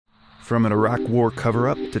From an Iraq War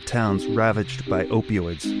cover-up to towns ravaged by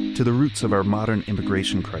opioids, to the roots of our modern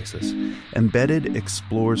immigration crisis, Embedded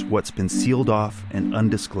explores what's been sealed off and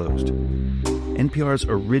undisclosed. NPR's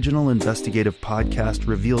original investigative podcast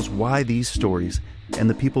reveals why these stories and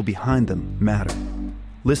the people behind them matter.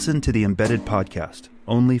 Listen to the Embedded podcast,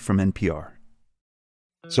 only from NPR.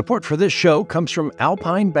 Support for this show comes from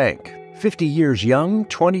Alpine Bank. 50 years young,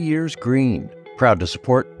 20 years green. Proud to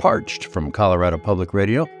support Parched from Colorado Public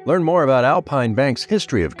Radio. Learn more about Alpine Bank's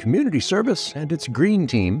history of community service and its green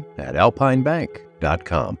team at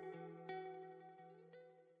alpinebank.com.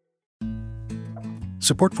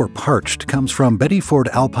 Support for Parched comes from Betty Ford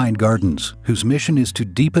Alpine Gardens, whose mission is to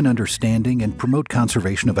deepen understanding and promote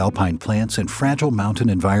conservation of alpine plants in fragile mountain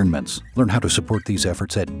environments. Learn how to support these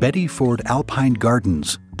efforts at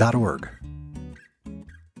bettyfordalpinegardens.org.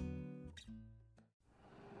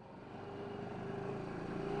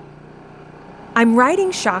 I'm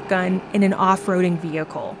riding shotgun in an off-roading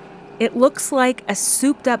vehicle. It looks like a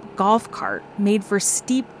souped-up golf cart made for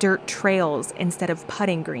steep dirt trails instead of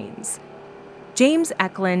putting greens. James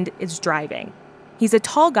Eklund is driving. He's a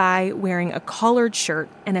tall guy wearing a collared shirt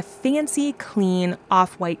and a fancy, clean,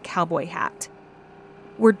 off-white cowboy hat.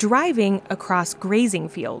 We're driving across grazing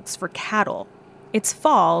fields for cattle. It's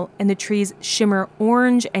fall, and the trees shimmer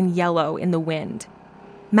orange and yellow in the wind.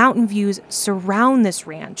 Mountain views surround this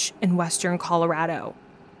ranch in western Colorado.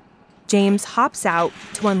 James hops out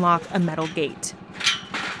to unlock a metal gate.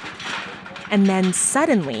 And then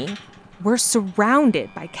suddenly, we're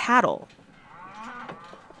surrounded by cattle.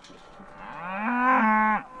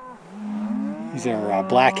 These are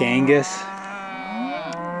Black Angus,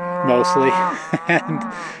 mostly. And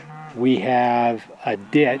we have a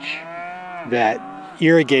ditch that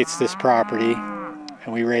irrigates this property,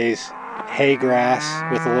 and we raise hay grass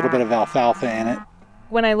with a little bit of alfalfa in it.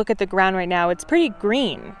 When I look at the ground right now, it's pretty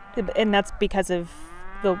green, and that's because of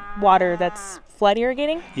the water that's flood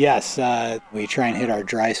irrigating? Yes, we try and hit our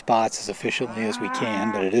dry spots as efficiently as we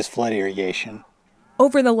can, but it is flood irrigation.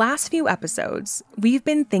 Over the last few episodes, we've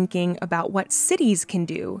been thinking about what cities can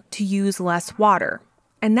do to use less water,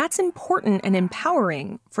 and that's important and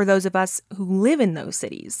empowering for those of us who live in those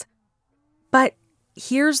cities. But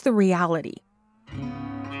here's the reality.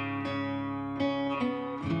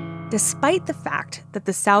 Despite the fact that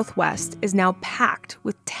the Southwest is now packed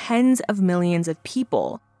with tens of millions of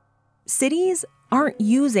people, cities aren't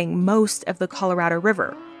using most of the Colorado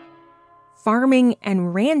River. Farming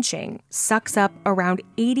and ranching sucks up around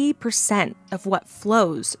 80% of what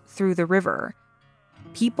flows through the river.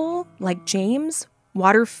 People, like James,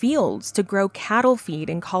 water fields to grow cattle feed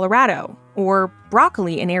in Colorado, or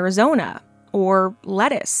broccoli in Arizona, or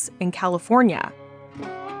lettuce in California.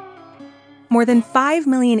 More than 5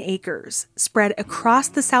 million acres spread across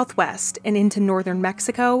the Southwest and into northern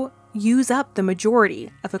Mexico use up the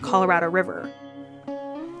majority of the Colorado River.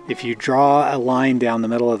 If you draw a line down the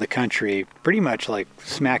middle of the country, pretty much like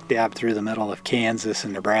smack dab through the middle of Kansas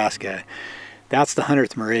and Nebraska, that's the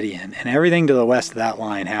 100th meridian, and everything to the west of that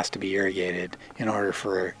line has to be irrigated in order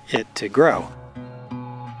for it to grow.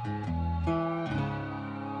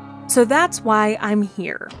 So that's why I'm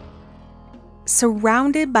here,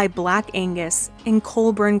 surrounded by Black Angus in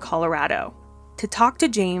Colburn, Colorado, to talk to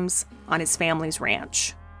James on his family's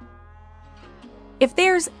ranch. If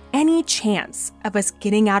there's any chance of us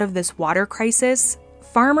getting out of this water crisis,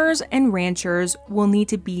 farmers and ranchers will need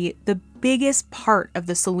to be the biggest part of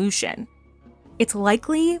the solution. It's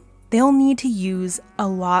likely they'll need to use a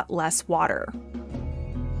lot less water.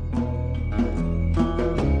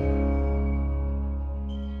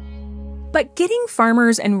 But getting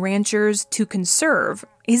farmers and ranchers to conserve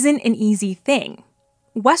isn't an easy thing.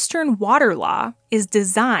 Western water law is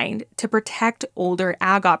designed to protect older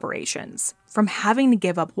ag operations from having to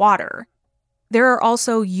give up water. There are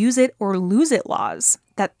also use it or lose it laws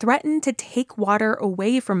that threaten to take water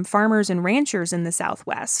away from farmers and ranchers in the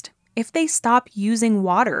Southwest if they stop using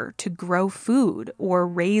water to grow food or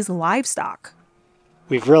raise livestock.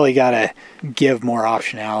 We've really got to give more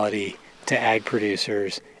optionality to ag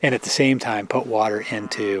producers and at the same time put water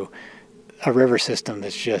into a river system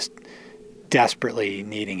that's just desperately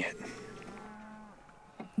needing it.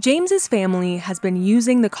 James's family has been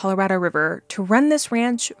using the Colorado River to run this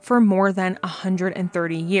ranch for more than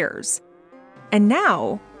 130 years. And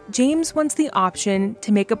now, James wants the option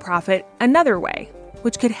to make a profit another way,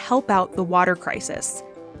 which could help out the water crisis.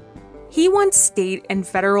 He wants state and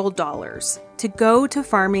federal dollars to go to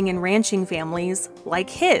farming and ranching families like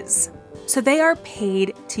his, so they are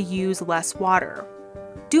paid to use less water.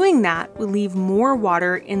 Doing that would leave more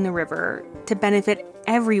water in the river to benefit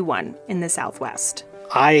everyone in the Southwest.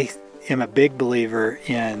 I am a big believer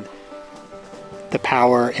in the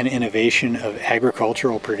power and innovation of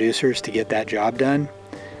agricultural producers to get that job done,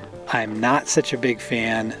 I'm not such a big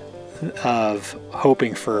fan of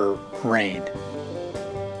hoping for rain.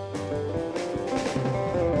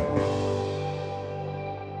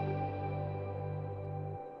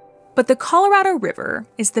 But the Colorado River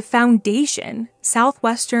is the foundation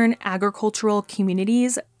southwestern agricultural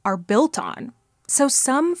communities are built on. So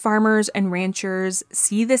some farmers and ranchers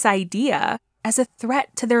see this idea as a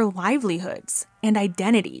threat to their livelihoods and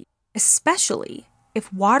identity, especially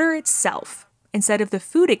if water itself, instead of the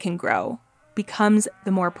food it can grow, becomes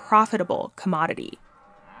the more profitable commodity.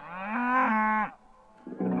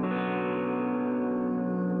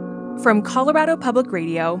 From Colorado Public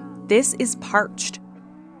Radio, this is Parched,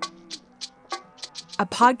 a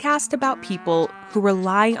podcast about people who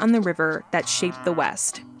rely on the river that shaped the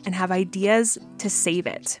West and have ideas to save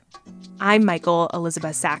it. I'm Michael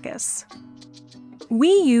Elizabeth Sakas. We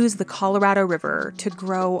use the Colorado River to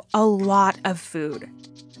grow a lot of food.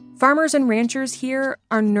 Farmers and ranchers here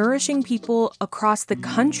are nourishing people across the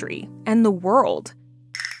country and the world.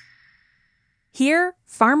 Here,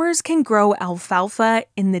 farmers can grow alfalfa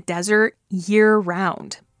in the desert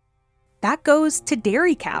year-round. That goes to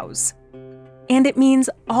dairy cows. And it means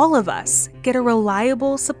all of us get a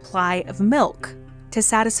reliable supply of milk to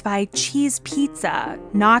satisfy cheese pizza,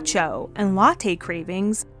 nacho, and latte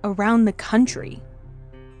cravings around the country.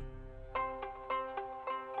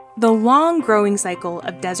 The long growing cycle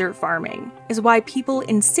of desert farming is why people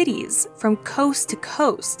in cities from coast to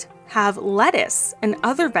coast have lettuce and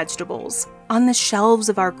other vegetables on the shelves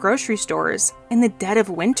of our grocery stores in the dead of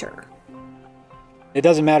winter. It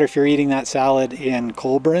doesn't matter if you're eating that salad in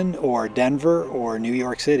Colburn or Denver or New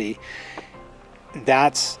York City.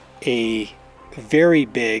 That's a very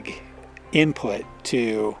big input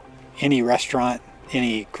to any restaurant,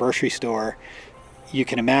 any grocery store. You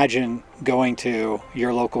can imagine going to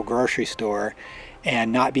your local grocery store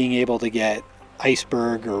and not being able to get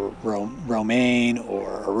iceberg or romaine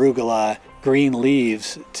or arugula, green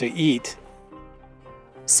leaves to eat.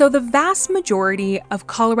 So the vast majority of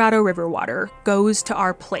Colorado River water goes to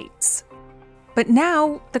our plates. But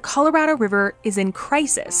now the Colorado River is in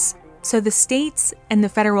crisis, so the states and the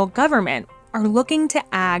federal government are looking to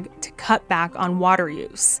ag to cut back on water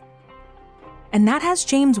use. And that has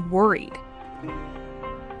James worried.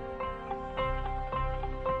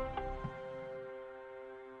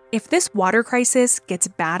 If this water crisis gets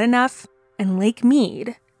bad enough and Lake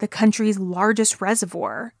Mead, the country's largest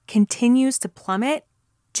reservoir, continues to plummet,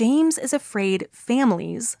 James is afraid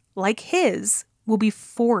families, like his, will be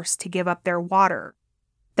forced to give up their water.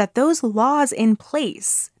 That those laws in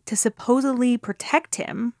place to supposedly protect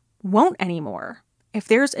him won't anymore if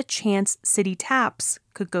there's a chance city taps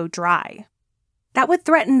could go dry. That would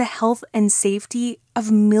threaten the health and safety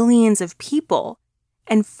of millions of people,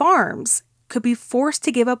 and farms could be forced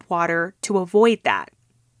to give up water to avoid that.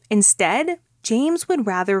 Instead, James would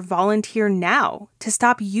rather volunteer now to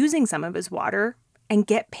stop using some of his water and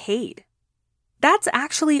get paid. That's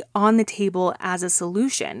actually on the table as a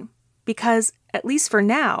solution because, at least for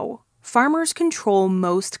now, farmers control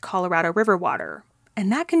most Colorado River water,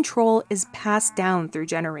 and that control is passed down through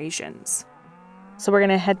generations. So we're going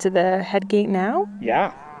to head to the head gate now?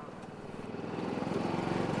 Yeah.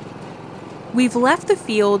 We've left the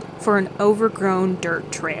field for an overgrown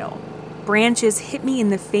dirt trail. Branches hit me in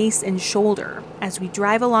the face and shoulder as we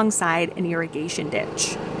drive alongside an irrigation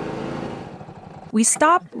ditch. We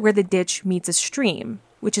stop where the ditch meets a stream,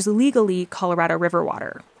 which is legally Colorado River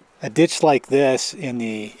water. A ditch like this in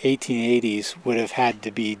the 1880s would have had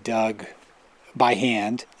to be dug by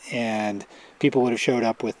hand, and people would have showed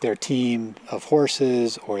up with their team of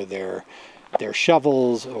horses or their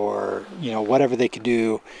shovels or, whatever they could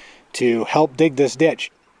do to help dig this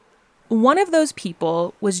ditch. One of those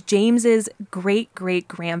people was James's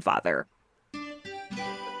great-great-grandfather.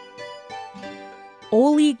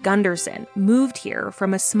 Ole Gunderson moved here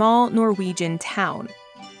from a small Norwegian town.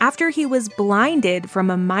 After he was blinded from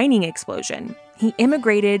a mining explosion, he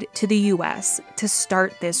immigrated to the U.S. to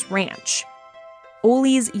start this ranch.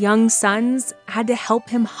 Ole's young sons had to help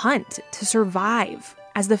him hunt to survive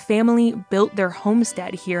as the family built their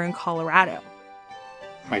homestead here in Colorado.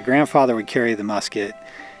 My grandfather would carry the musket,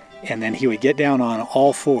 and then he would get down on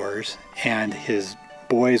all fours, and his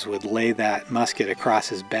boys would lay that musket across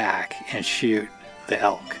his back and shoot the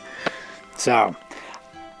elk. So,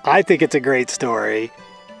 I think it's a great story.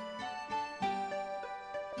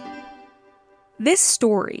 This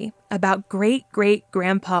story about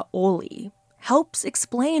great-great-grandpa Ole helps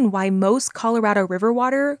explain why most Colorado River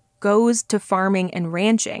water goes to farming and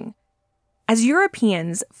ranching. As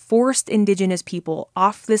Europeans forced indigenous people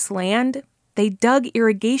off this land, They dug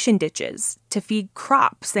irrigation ditches to feed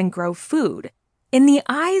crops and grow food. In the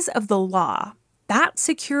eyes of the law, that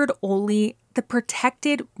secured Ole the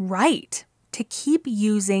protected right to keep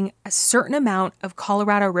using a certain amount of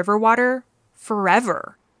Colorado River water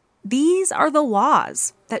forever. These are the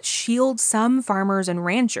laws that shield some farmers and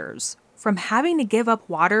ranchers from having to give up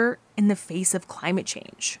water in the face of climate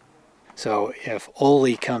change. So if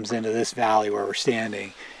Ole comes into this valley where we're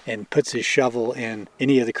standing and puts his shovel in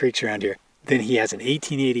any of the creeks around here, then he has an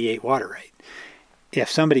 1888 water right. If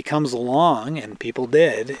somebody comes along, and people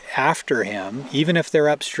did, after him, even if they're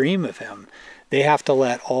upstream of him, they have to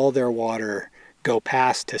let all their water go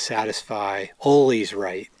past to satisfy Ole's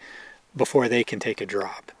right before they can take a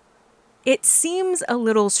drop. It seems a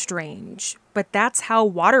little strange, but that's how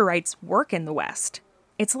water rights work in the West.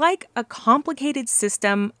 It's like a complicated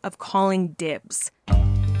system of calling dibs.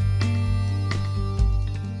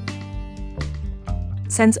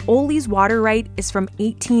 Since Ole's water right is from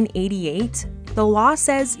 1888, the law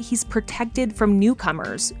says he's protected from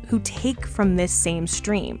newcomers who take from this same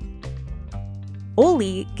stream.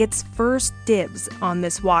 Ole gets first dibs on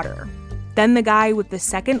this water. Then the guy with the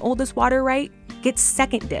second oldest water right gets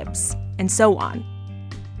second dibs, and so on.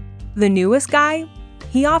 The newest guy,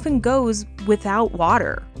 he often goes without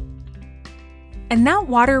water. And that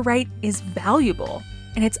water right is valuable,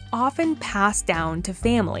 and it's often passed down to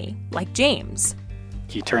family, like James.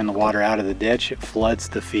 You turn the water out of the ditch, it floods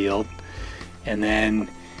the field, and then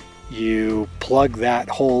you plug that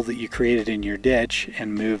hole that you created in your ditch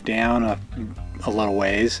and move down a little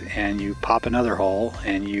ways, and you pop another hole,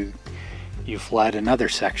 and you flood another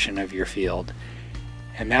section of your field.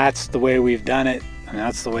 And that's the way we've done it, and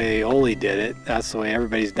that's the way Ole did it. That's the way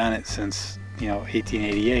everybody's done it since,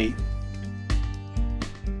 1888.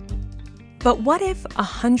 But what if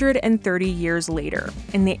 130 years later,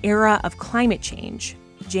 in the era of climate change,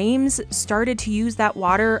 James started to use that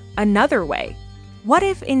water another way? What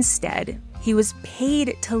if instead he was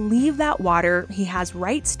paid to leave that water he has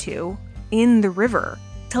rights to in the river,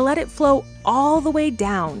 to let it flow all the way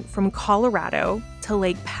down from Colorado to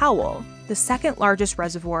Lake Powell, the second largest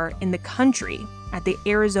reservoir in the country at the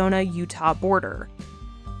Arizona-Utah border?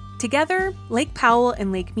 Together, Lake Powell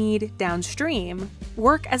and Lake Mead downstream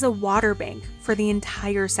work as a water bank for the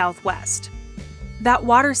entire Southwest. That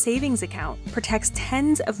water savings account protects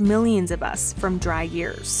tens of millions of us from dry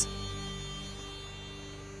years.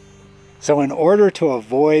 So in order to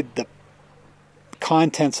avoid the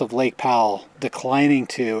contents of Lake Powell declining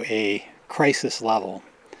to a crisis level,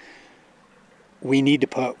 we need to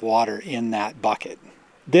put water in that bucket.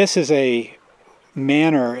 This is a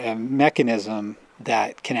mechanism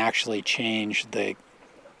that can actually change the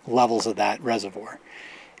levels of that reservoir.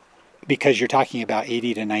 Because you're talking about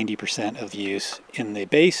 80 to 90% of use in the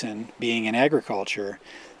basin being in agriculture,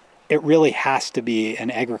 it really has to be an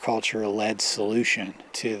agriculture-led solution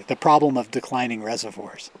to the problem of declining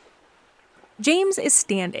reservoirs. James is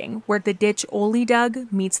standing where the ditch Ole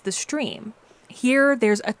dug meets the stream. Here,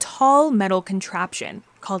 there's a tall metal contraption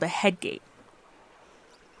called a headgate.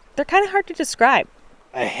 They're kind of hard to describe.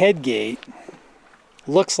 A headgate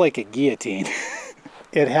looks like a guillotine.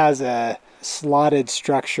 It has a slotted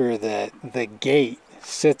structure that the gate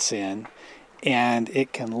sits in, and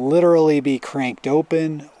it can literally be cranked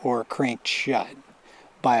open or cranked shut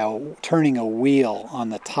by turning a wheel on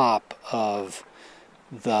the top of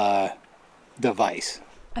the device.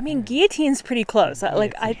 I mean, guillotine's pretty close. I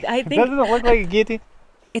think... Doesn't it look like a guillotine?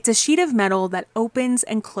 It's a sheet of metal that opens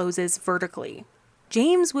and closes vertically.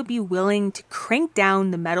 James would be willing to crank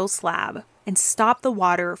down the metal slab and stop the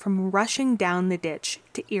water from rushing down the ditch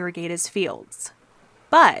to irrigate his fields.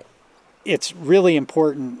 But it's really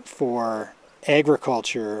important for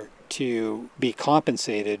agriculture to be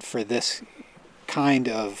compensated for this kind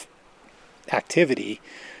of activity,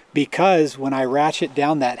 because when I ratchet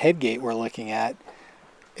down that headgate we're looking at,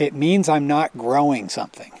 it means I'm not growing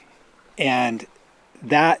something. And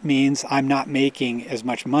that means I'm not making as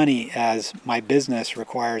much money as my business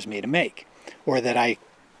requires me to make, or that I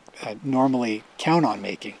normally count on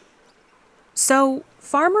making. So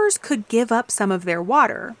farmers could give up some of their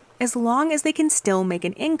water as long as they can still make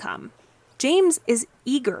an income. James is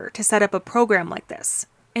eager to set up a program like this,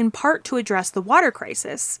 in part to address the water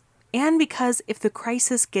crisis, and because if the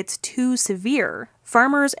crisis gets too severe,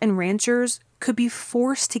 farmers and ranchers could be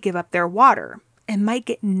forced to give up their water and might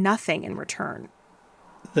get nothing in return.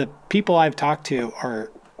 The people I've talked to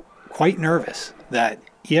are quite nervous that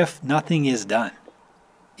if nothing is done,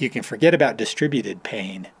 you can forget about distributed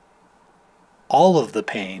pain. All of the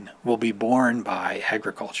pain will be borne by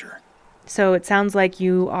agriculture. So it sounds like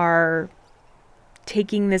you are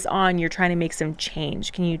taking this on, you're trying to make some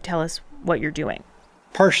change. Can you tell us what you're doing?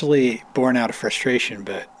 Partially born out of frustration,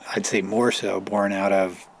 but I'd say more so born out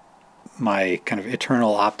of my kind of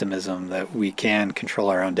eternal optimism that we can control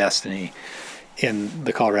our own destiny in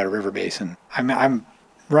the Colorado River Basin. I'm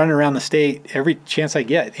running around the state every chance I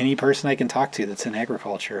get, any person I can talk to that's in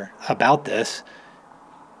agriculture about this,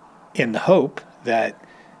 in the hope that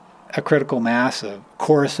a critical mass, a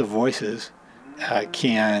chorus of voices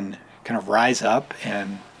can kind of rise up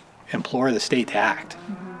and implore the state to act.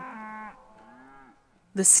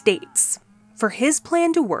 The states. For his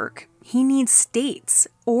plan to work, he needs states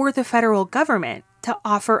or the federal government to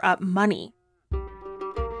offer up money.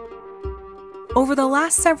 Over the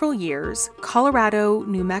last several years, Colorado,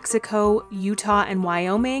 New Mexico, Utah, and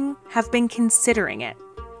Wyoming have been considering it.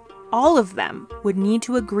 All of them would need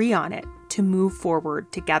to agree on it to move forward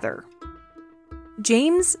together.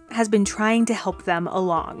 James has been trying to help them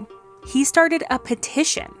along. He started a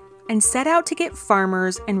petition and set out to get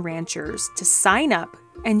farmers and ranchers to sign up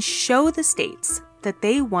and show the states that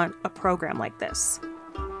they want a program like this.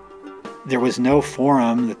 There was no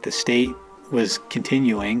forum that the state was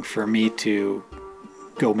continuing for me to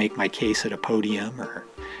go make my case at a podium or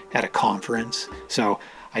at a conference. So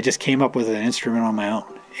I just came up with an instrument on my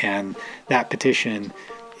own. And that petition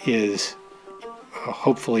is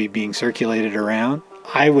hopefully being circulated around.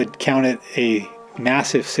 I would count it a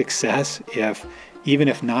massive success if, even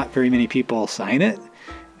if not very many people sign it,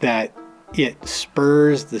 that it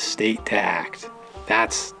spurs the state to act.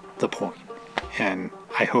 That's the point. And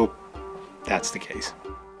I hope that's the case.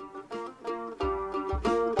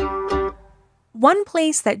 One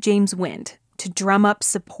place that James went to drum up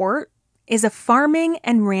support is a farming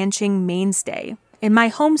and ranching mainstay in my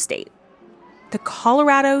home state, the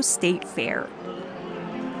Colorado State Fair.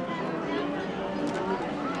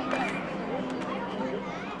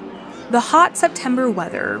 The hot September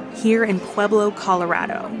weather here in Pueblo,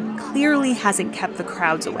 Colorado, clearly hasn't kept the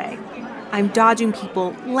crowds away. I'm dodging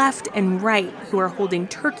people left and right who are holding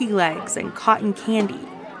turkey legs and cotton candy.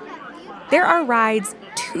 There are rides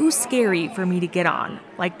too scary for me to get on,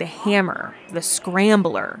 like the Hammer, the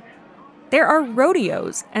Scrambler. There are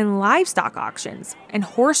rodeos and livestock auctions and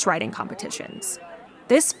horse riding competitions.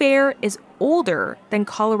 This fair is older than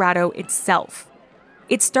Colorado itself.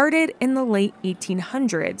 It started in the late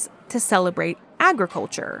 1800s to celebrate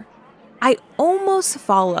agriculture. I almost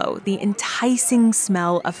follow the enticing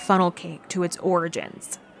smell of funnel cake to its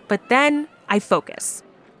origins, but then I focus.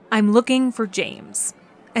 I'm looking for James.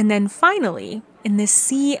 And then finally, in this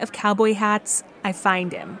sea of cowboy hats, I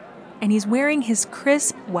find him, and he's wearing his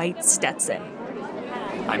crisp white Stetson.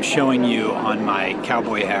 I'm showing you on my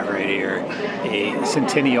cowboy hat right here a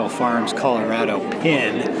Centennial Farms Colorado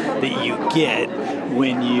pin that you get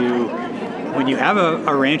when you have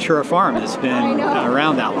a ranch or a farm that's been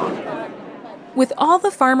around that long. With all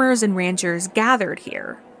the farmers and ranchers gathered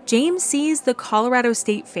here, James sees the Colorado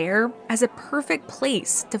State Fair as a perfect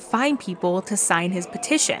place to find people to sign his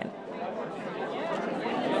petition.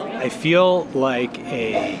 I feel like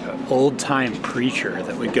a old-time preacher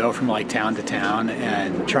that would go from like town to town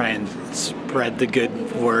and try and spread the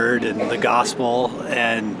good word and the gospel.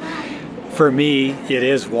 And for me, it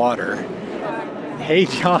is water. Hey,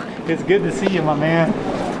 John, it's good to see you, my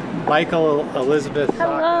man. Michael, Elizabeth.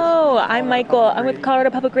 Hello, I'm Michael. I'm with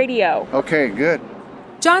Colorado Public Radio. Okay, good.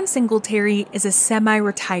 John Singletary is a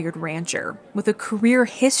semi-retired rancher with a career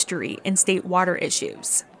history in state water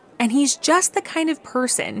issues. And he's just the kind of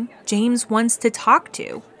person James wants to talk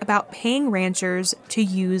to about paying ranchers to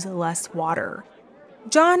use less water.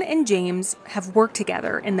 John and James have worked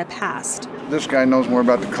together in the past. This guy knows more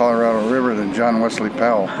about the Colorado River than John Wesley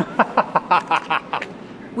Powell.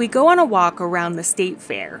 We go on a walk around the state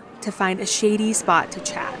fair to find a shady spot to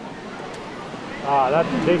chat.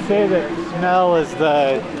 They say that smell is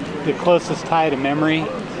the closest tie to memory,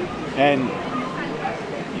 and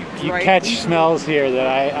you catch smells here that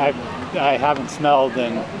I haven't smelled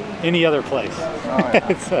in any other place. Oh, yeah.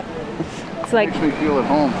 It's like, makes me feel at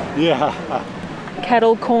home. Yeah.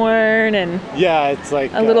 Kettle corn and It's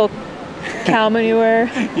like a little cow manure.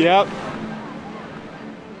 Yep.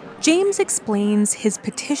 James explains his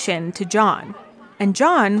petition to John, and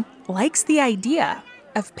John likes the idea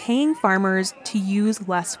of paying farmers to use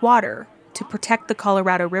less water to protect the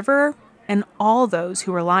Colorado River and all those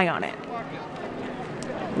who rely on it.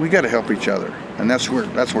 We got to help each other, and that's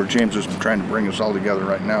where James is trying to bring us all together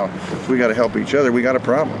right now. We got to help each other. We got a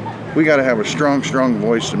problem. We got to have a strong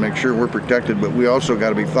voice to make sure we're protected, but we also got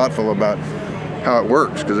to be thoughtful about how it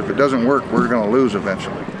works, because if it doesn't work, we're going to lose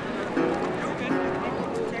eventually.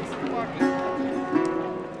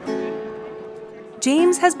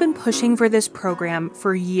 James has been pushing for this program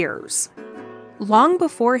for years. long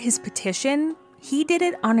before his petition, he did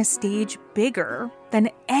it on a stage bigger than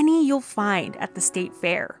any you'll find at the state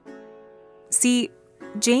fair. See,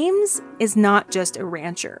 James is not just a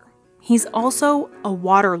rancher. He's also a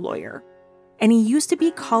water lawyer, and he used to be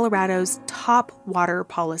Colorado's top water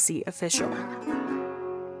policy official.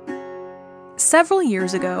 Several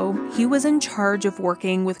years ago, he was in charge of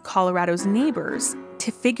working with Colorado's neighbors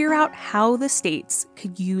to figure out how the states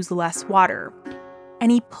could use less water.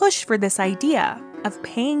 And he pushed for this idea of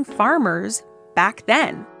paying farmers back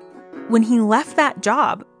then. When he left that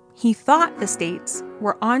job, he thought the states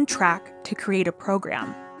were on track to create a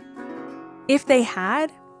program. If they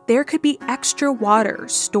had, there could be extra water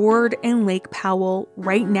stored in Lake Powell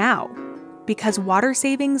right now, because water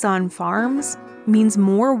savings on farms means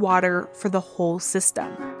more water for the whole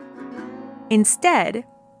system. Instead,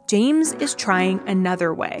 James is trying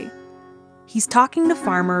another way. He's talking to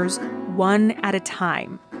farmers one at a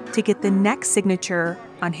time to get the next signature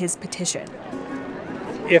on his petition.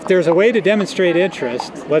 If there's a way to demonstrate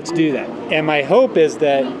interest, let's do that. And my hope is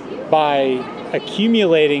that by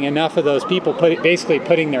accumulating enough of those people basically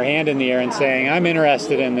putting their hand in the air and saying, I'm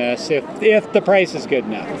interested in this, if the price is good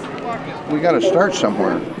enough. We got to start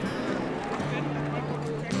somewhere.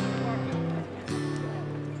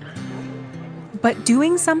 But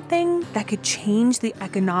doing something that could change the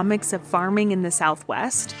economics of farming in the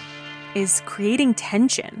Southwest is creating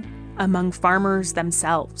tension among farmers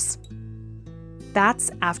themselves. That's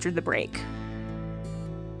after the break.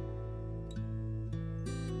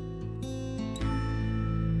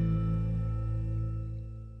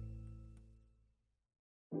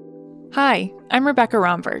 Hi, I'm Rebecca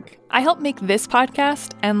Romberg. I help make this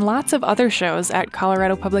podcast and lots of other shows at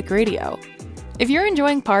Colorado Public Radio. If you're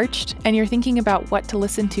enjoying Parched and you're thinking about what to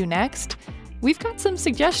listen to next, we've got some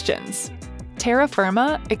suggestions. Terra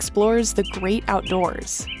Firma explores the great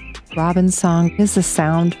outdoors. Robin's song is the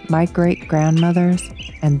sound my great-grandmothers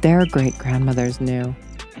and their great-grandmothers knew.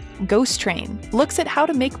 Ghost Train looks at how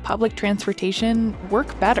to make public transportation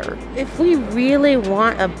work better. If we really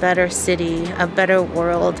want a better city, a better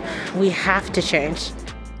world, we have to change.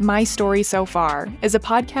 My Story So Far is a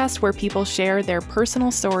podcast where people share their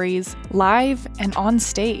personal stories live and on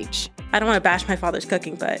stage. I don't want to bash my father's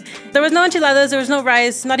cooking, but there was no enchiladas, there was no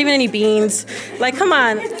rice, not even any beans. Like, come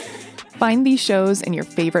on. Find these shows in your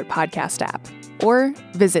favorite podcast app or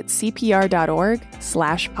visit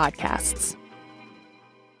cpr.org/podcasts.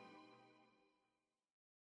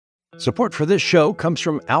 Support for this show comes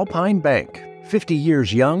from Alpine Bank. 50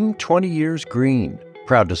 years young, 20 years green.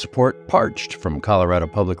 Proud to support Parched from Colorado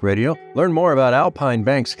Public Radio. Learn more about Alpine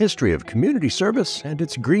Bank's history of community service and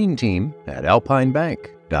its green team at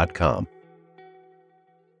alpinebank.com.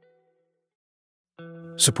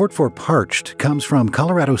 Support for Parched comes from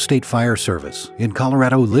Colorado State Fire Service. In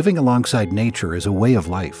Colorado, living alongside nature is a way of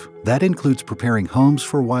life. That includes preparing homes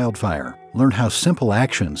for wildfire. Learn how simple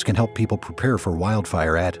actions can help people prepare for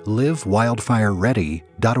wildfire at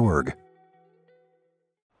livewildfireready.org.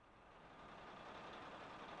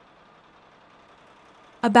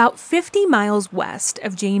 About 50 miles west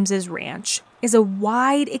of James's ranch is a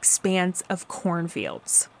wide expanse of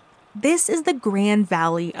cornfields. This is the Grand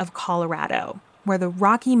Valley of Colorado, where the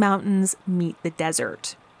Rocky Mountains meet the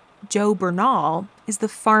desert. Joe Bernal is the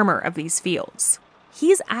farmer of these fields.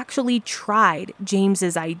 He's actually tried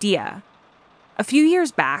James's idea. A few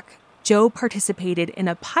years back, Joe participated in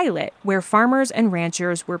a pilot where farmers and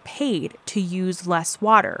ranchers were paid to use less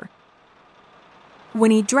water.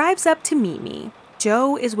 When he drives up to meet me,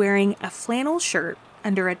 Joe is wearing a flannel shirt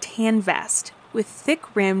under a tan vest with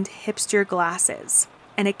thick-rimmed hipster glasses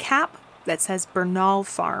and a cap that says Bernal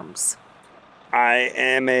Farms. I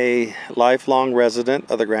am a lifelong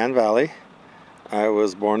resident of the Grand Valley. I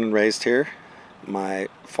was born and raised here. My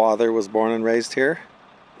father was born and raised here.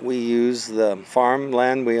 We use the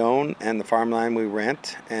farmland we own and the farmland we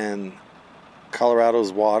rent and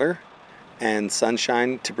Colorado's water and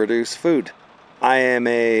sunshine to produce food. I am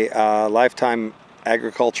a lifetime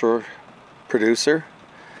agriculture producer.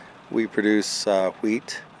 We produce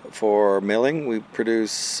wheat for milling. We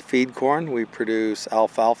produce feed corn. We produce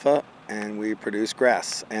alfalfa. And we produce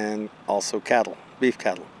grass and also cattle, beef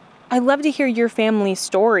cattle. I'd love to hear your family's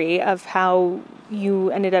story of how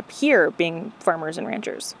you ended up here being farmers and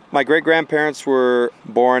ranchers. My great-grandparents were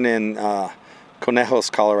born in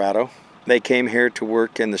Conejos, Colorado. They came here to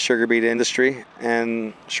work in the sugar beet industry,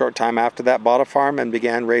 and a short time after that bought a farm and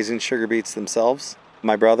began raising sugar beets themselves.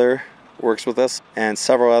 My brother works with us, and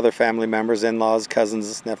several other family members, in-laws,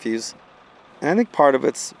 cousins, nephews. And I think part of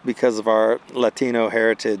it's because of our Latino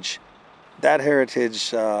heritage. That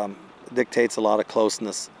heritage dictates a lot of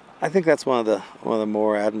closeness. I think that's one of the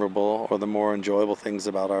more admirable or the more enjoyable things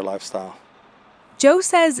about our lifestyle. Joe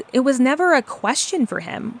says it was never a question for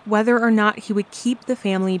him whether or not he would keep the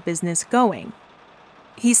family business going.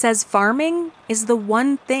 He says farming is the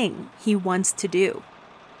one thing he wants to do.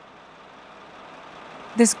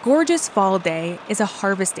 This gorgeous fall day is a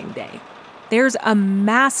harvesting day. There's a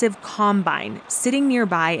massive combine sitting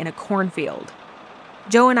nearby in a cornfield.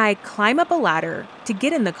 Joe and I climb up a ladder to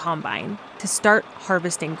get in the combine to start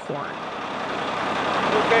harvesting corn.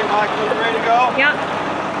 Okay, Michael, you ready to go?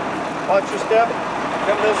 Yeah. Watch your step.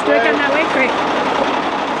 Come this Do way. I come that way? Great.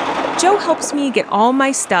 Joe helps me get all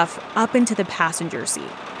my stuff up into the passenger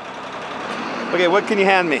seat. Okay, what can you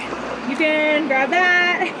hand me? You can grab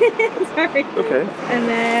that. Sorry. Okay. And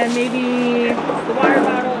then maybe the water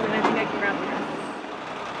bottle, and I think I can grab the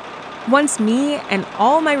rest. Once me and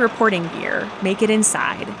all my reporting gear make it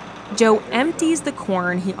inside, Joe empties the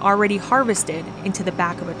corn he already harvested into the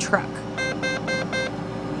back of a truck.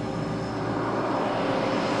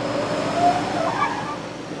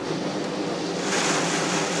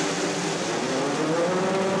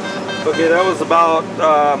 Okay, that was about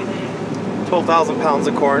 12,000 pounds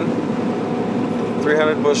of corn,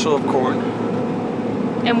 300 bushel of corn.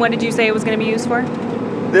 And what did you say it was going to be used for?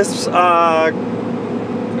 This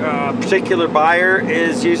particular buyer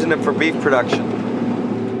is using it for beef production.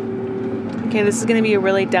 Okay, this is going to be a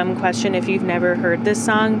really dumb question if you've never heard this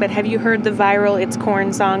song, but have you heard the viral It's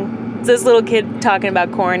Corn song? It's this little kid talking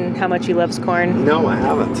about corn and how much he loves corn. No, I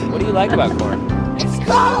haven't. What do you like about corn? It's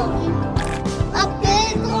cold! A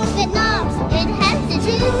big corn that knobs. It has the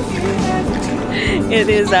juice. It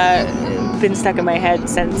is been stuck in my head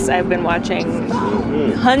since I've been watching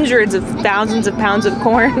hundreds of thousands of pounds of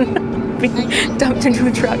corn being dumped into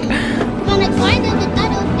a truck. Gonna find it with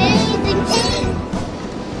that amazing thing.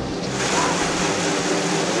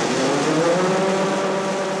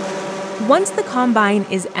 Once the combine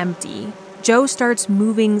is empty, Joe starts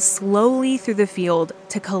moving slowly through the field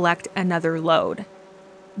to collect another load.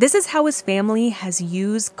 This is how his family has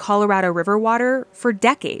used Colorado River water for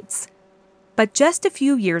decades. But just a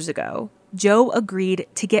few years ago, Joe agreed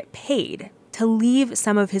to get paid to leave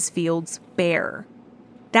some of his fields bare.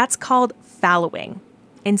 That's called fallowing.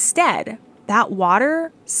 Instead, that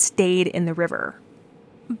water stayed in the river.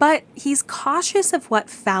 But he's cautious of what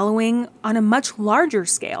fallowing on a much larger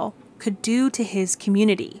scale could do to his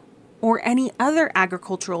community or any other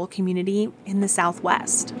agricultural community in the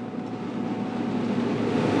Southwest.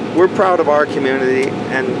 We're proud of our community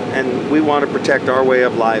and we want to protect our way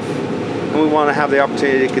of life. And we want to have the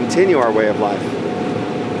opportunity to continue our way of life.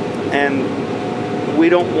 And we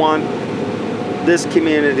don't want this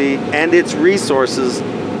community and its resources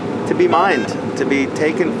to be mined, to be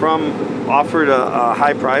taken from, offered a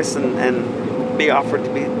high price and be offered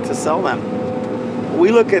to sell them. We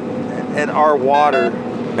look at our water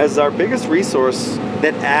as our biggest resource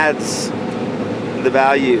that adds the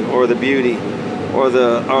value or the beauty or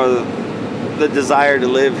the desire to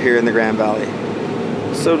live here in the Grand Valley.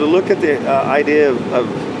 So to look at the idea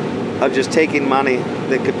of just taking money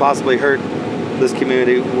that could possibly hurt this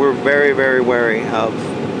community, we're very, very wary of.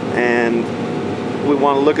 And we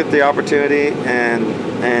want to look at the opportunity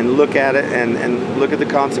and look at it and look at the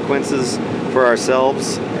consequences for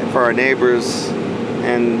ourselves, for our neighbors,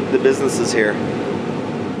 and the businesses here.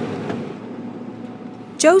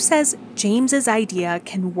 Joe says James's idea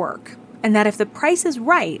can work, and that if the price is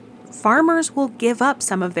right, farmers will give up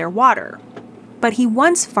some of their water. But he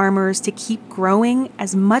wants farmers to keep growing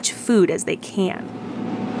as much food as they can.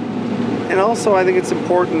 And also, I think it's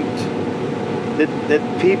important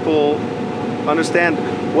that people understand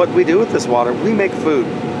what we do with this water. We make food.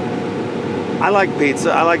 I like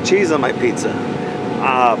pizza. I like cheese on my pizza.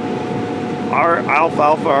 Our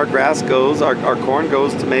alfalfa, our grass goes, our corn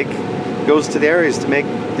goes to the areas to make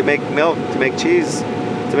milk, to make cheese,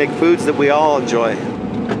 to make foods that we all enjoy.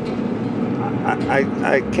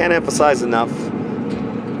 I can't emphasize enough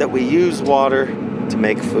that we use water to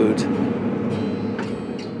make food.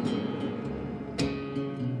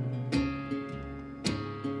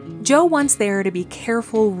 Joe wants there to be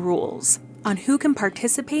careful rules on who can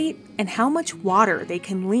participate and how much water they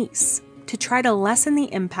can lease to try to lessen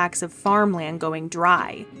the impacts of farmland going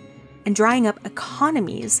dry and drying up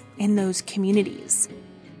economies in those communities.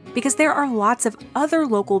 Because there are lots of other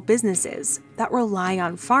local businesses that rely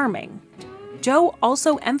on farming. Joe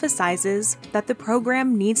also emphasizes that the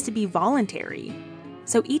program needs to be voluntary,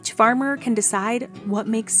 so each farmer can decide what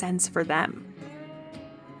makes sense for them.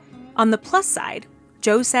 On the plus side,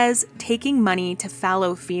 Joe says taking money to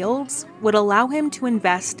fallow fields would allow him to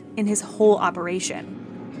invest in his whole operation.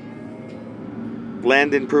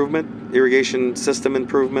 Land improvement irrigation system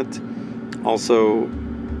improvement, also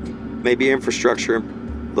maybe infrastructure.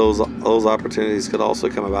 Those opportunities could also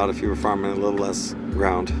come about if you were farming a little less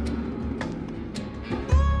ground.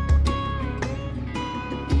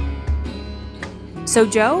 So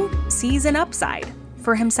Joe sees an upside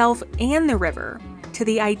for himself and the river to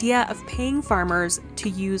the idea of paying farmers to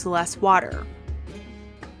use less water.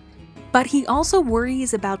 But he also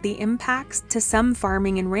worries about the impacts to some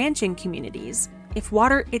farming and ranching communities if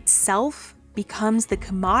water itself becomes the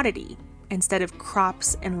commodity instead of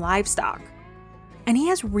crops and livestock. And he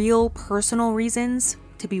has real personal reasons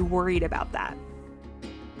to be worried about that.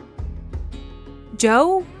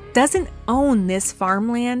 Joe doesn't own this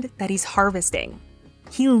farmland that he's harvesting.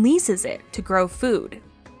 He leases it to grow food.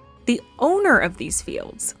 The owner of these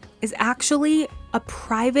fields is actually a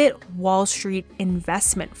private Wall Street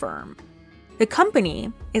investment firm. The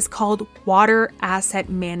company is called Water Asset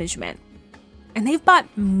Management, and they've bought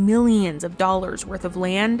millions of dollars worth of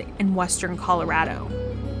land in western Colorado.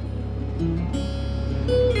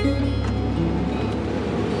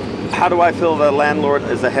 How do I feel the landlord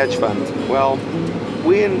is a hedge fund? Well,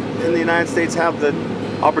 we in the United States have the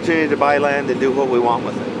opportunity to buy land and do what we want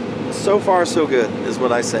with it. So far, so good, is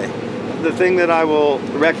what I say. The thing that I will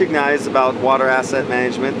recognize about Water Asset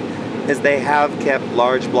Management is they have kept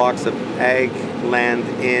large blocks of ag land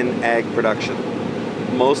in ag production.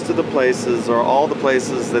 Most of the places, or all the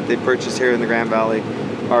places that they purchase here in the Grand Valley,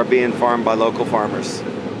 are being farmed by local farmers.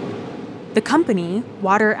 The company,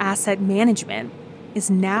 Water Asset Management, is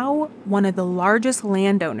now one of the largest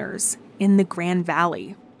landowners in the Grand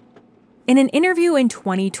Valley. In an interview in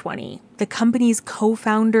 2020, the company's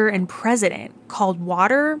co-founder and president called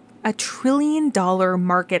water a $1 trillion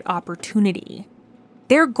market opportunity.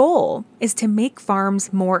 Their goal is to make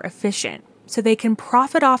farms more efficient so they can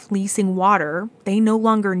profit off leasing water they no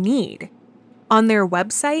longer need. On their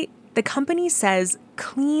website, the company says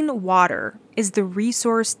clean water is the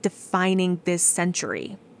resource defining this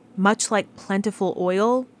century, much like plentiful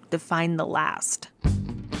oil defined the last.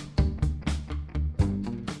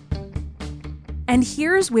 And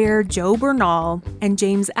here's where Joe Bernal and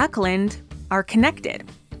James Eklund are connected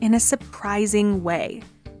in a surprising way.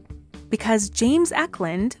 Because James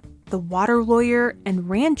Eklund, the water lawyer and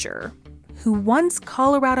rancher who wants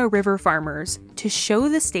Colorado River farmers to show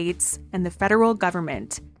the states and the federal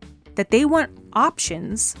government that they want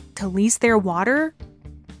options to lease their water,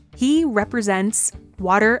 he represents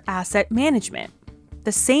Water Asset Management,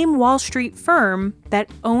 the same Wall Street firm that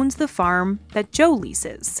owns the farm that Joe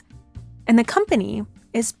leases. And the company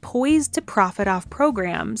is poised to profit off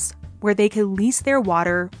programs where they could lease their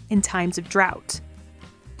water in times of drought.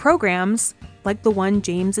 Programs like the one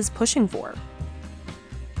James is pushing for.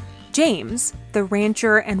 James, the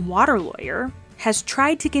rancher and water lawyer, has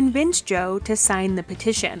tried to convince Joe to sign the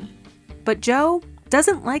petition. But Joe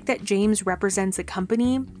doesn't like that James represents a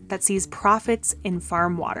company that sees profits in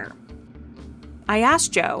farm water. I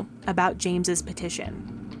asked Joe about James's petition.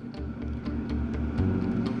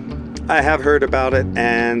 I have heard about it,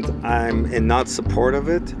 and I'm in not support of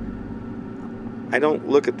it. I don't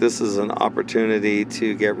look at this as an opportunity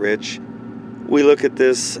to get rich. We look at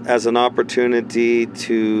this as an opportunity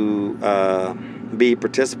to be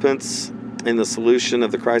participants in the solution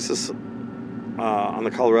of the crisis on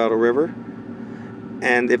the Colorado River.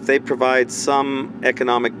 And if they provide some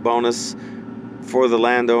economic bonus for the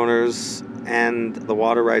landowners and the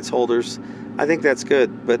water rights holders, I think that's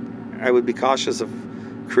good. But I would be cautious of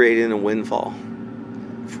creating a windfall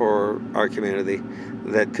for our community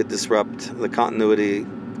that could disrupt the continuity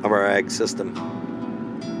of our ag system.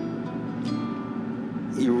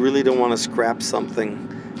 You really don't want to scrap something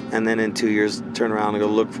and then in 2 years turn around and go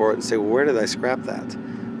look for it and say, well, where did I scrap that?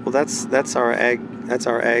 Well, that's our ag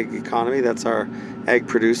economy, that's our ag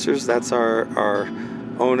producers, that's our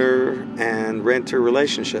owner and renter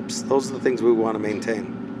relationships. Those are the things we want to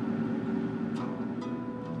maintain.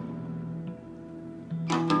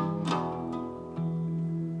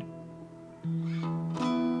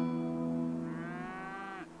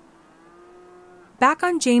 Back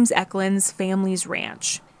on James Eklund's family's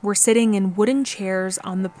ranch, we're sitting in wooden chairs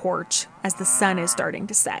on the porch as the sun is starting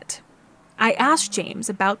to set. I asked James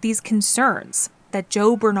about these concerns that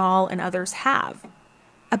Joe Bernal and others have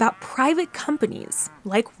about private companies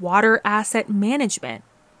like Water Asset Management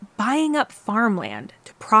buying up farmland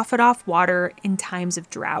to profit off water in times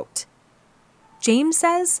of drought. James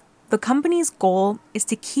says the company's goal is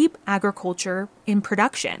to keep agriculture in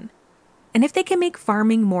production, and if they can make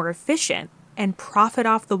farming more efficient and profit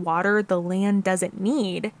off the water the land doesn't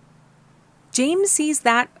need, James sees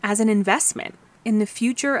that as an investment in the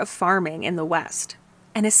future of farming in the West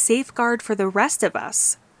and a safeguard for the rest of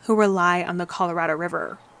us who rely on the Colorado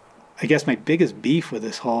River. I guess my biggest beef with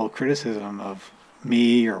this whole criticism of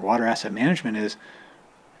me or water asset management is,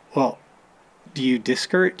 well, do you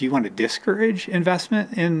want to discourage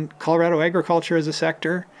investment in Colorado agriculture as a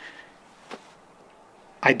sector?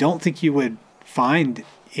 I don't think you would find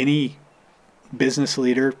any business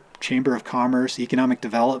leader, Chamber of Commerce, economic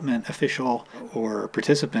development official, or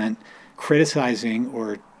participant criticizing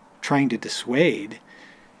or trying to dissuade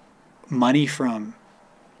money from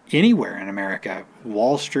anywhere in America,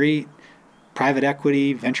 Wall Street, private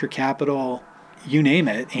equity, venture capital, you name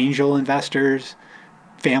it, angel investors,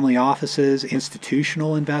 family offices,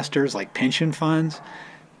 institutional investors like pension funds.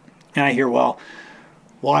 And I hear, well,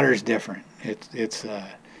 water's different. It's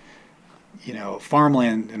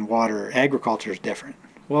farmland and water, agriculture is different.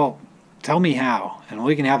 Well, tell me how, and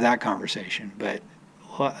we can have that conversation. But,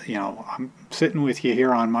 I'm sitting with you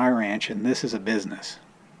here on my ranch, and this is a business,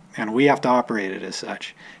 and we have to operate it as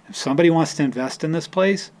such. If somebody wants to invest in this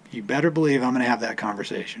place, you better believe I'm going to have that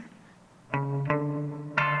conversation.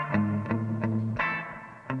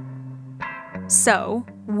 So,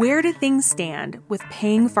 where do things stand with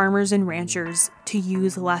paying farmers and ranchers to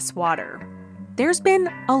use less water? There's been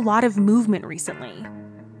a lot of movement recently.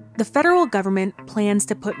 The federal government plans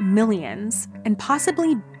to put millions and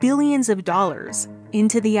possibly billions of dollars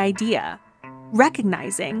into the idea,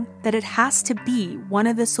 recognizing that it has to be one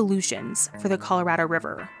of the solutions for the Colorado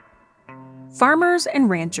River. Farmers and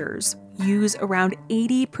ranchers use around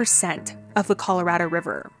 80% of the Colorado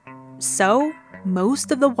River. So,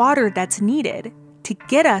 most of the water that's needed to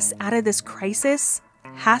get us out of this crisis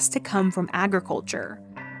has to come from agriculture.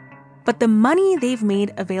 But the money they've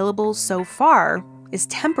made available so far is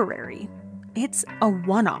temporary. It's a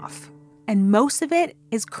one-off, and most of it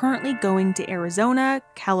is currently going to Arizona,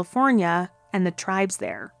 California, and the tribes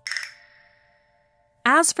there.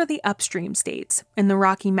 As for the upstream states in the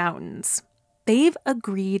Rocky Mountains, they've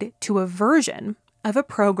agreed to a version of a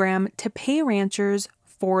program to pay ranchers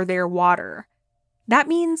for their water. That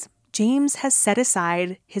means James has set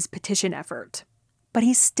aside his petition effort, but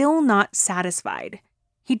he's still not satisfied.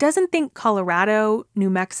 He doesn't think Colorado, New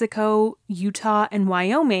Mexico, Utah, and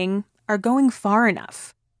Wyoming are going far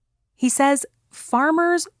enough. He says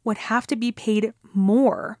farmers would have to be paid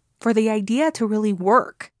more for the idea to really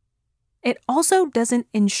work. It also doesn't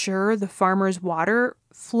ensure the farmers' water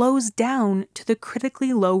flows down to the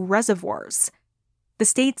critically low reservoirs. The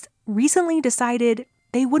states recently decided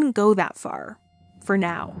they wouldn't go that far, for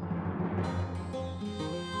now.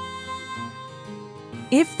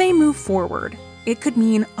 If they move forward, it could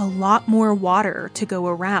mean a lot more water to go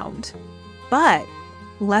around, but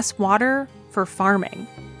less water for farming.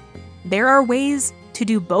 There are ways to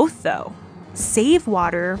do both, though. Save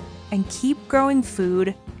water and keep growing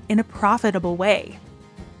food in a profitable way.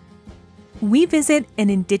 We visit an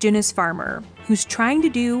indigenous farmer who's trying to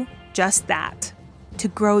do just that, to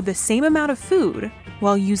grow the same amount of food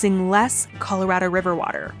while using less Colorado River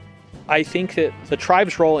water. I think that the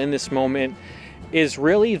tribe's role in this moment is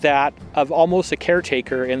really that of almost a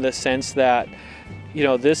caretaker, in the sense that,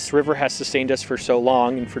 this river has sustained us for so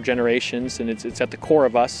long and for generations, and it's at the core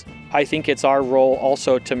of us. I think it's our role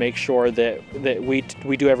also to make sure that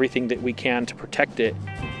we do everything that we can to protect it.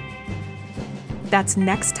 That's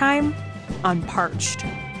next time on Parched.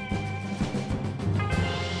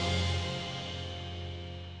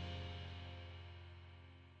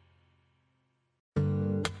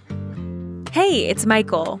 Hey, it's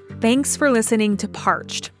Michael. Thanks for listening to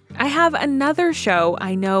Parched. I have another show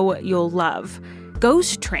I know you'll love.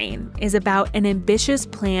 Ghost Train is about an ambitious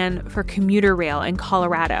plan for commuter rail in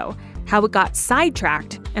Colorado, how it got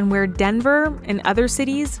sidetracked, and where Denver and other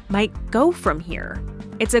cities might go from here.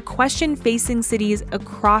 It's a question facing cities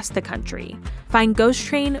across the country. Find Ghost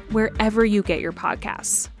Train wherever you get your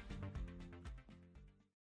podcasts.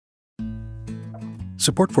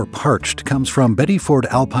 Support for Parched comes from Betty Ford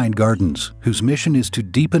Alpine Gardens, whose mission is to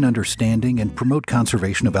deepen understanding and promote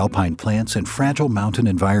conservation of alpine plants in fragile mountain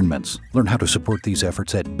environments. Learn how to support these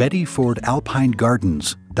efforts at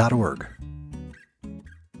bettyfordalpinegardens.org.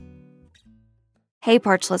 Hey,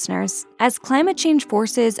 Parched listeners. As climate change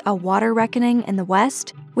forces a water reckoning in the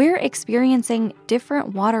West, we're experiencing different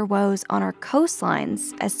water woes on our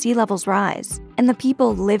coastlines as sea levels rise. And the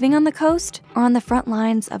people living on the coast are on the front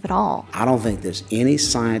lines of it all. I don't think there's any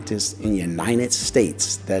scientist in the United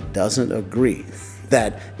States that doesn't agree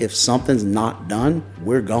that if something's not done,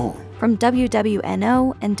 we're gone. From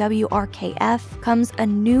WWNO and WRKF comes a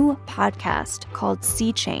new podcast called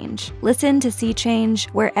Sea Change. Listen to Sea Change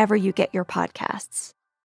wherever you get your podcasts.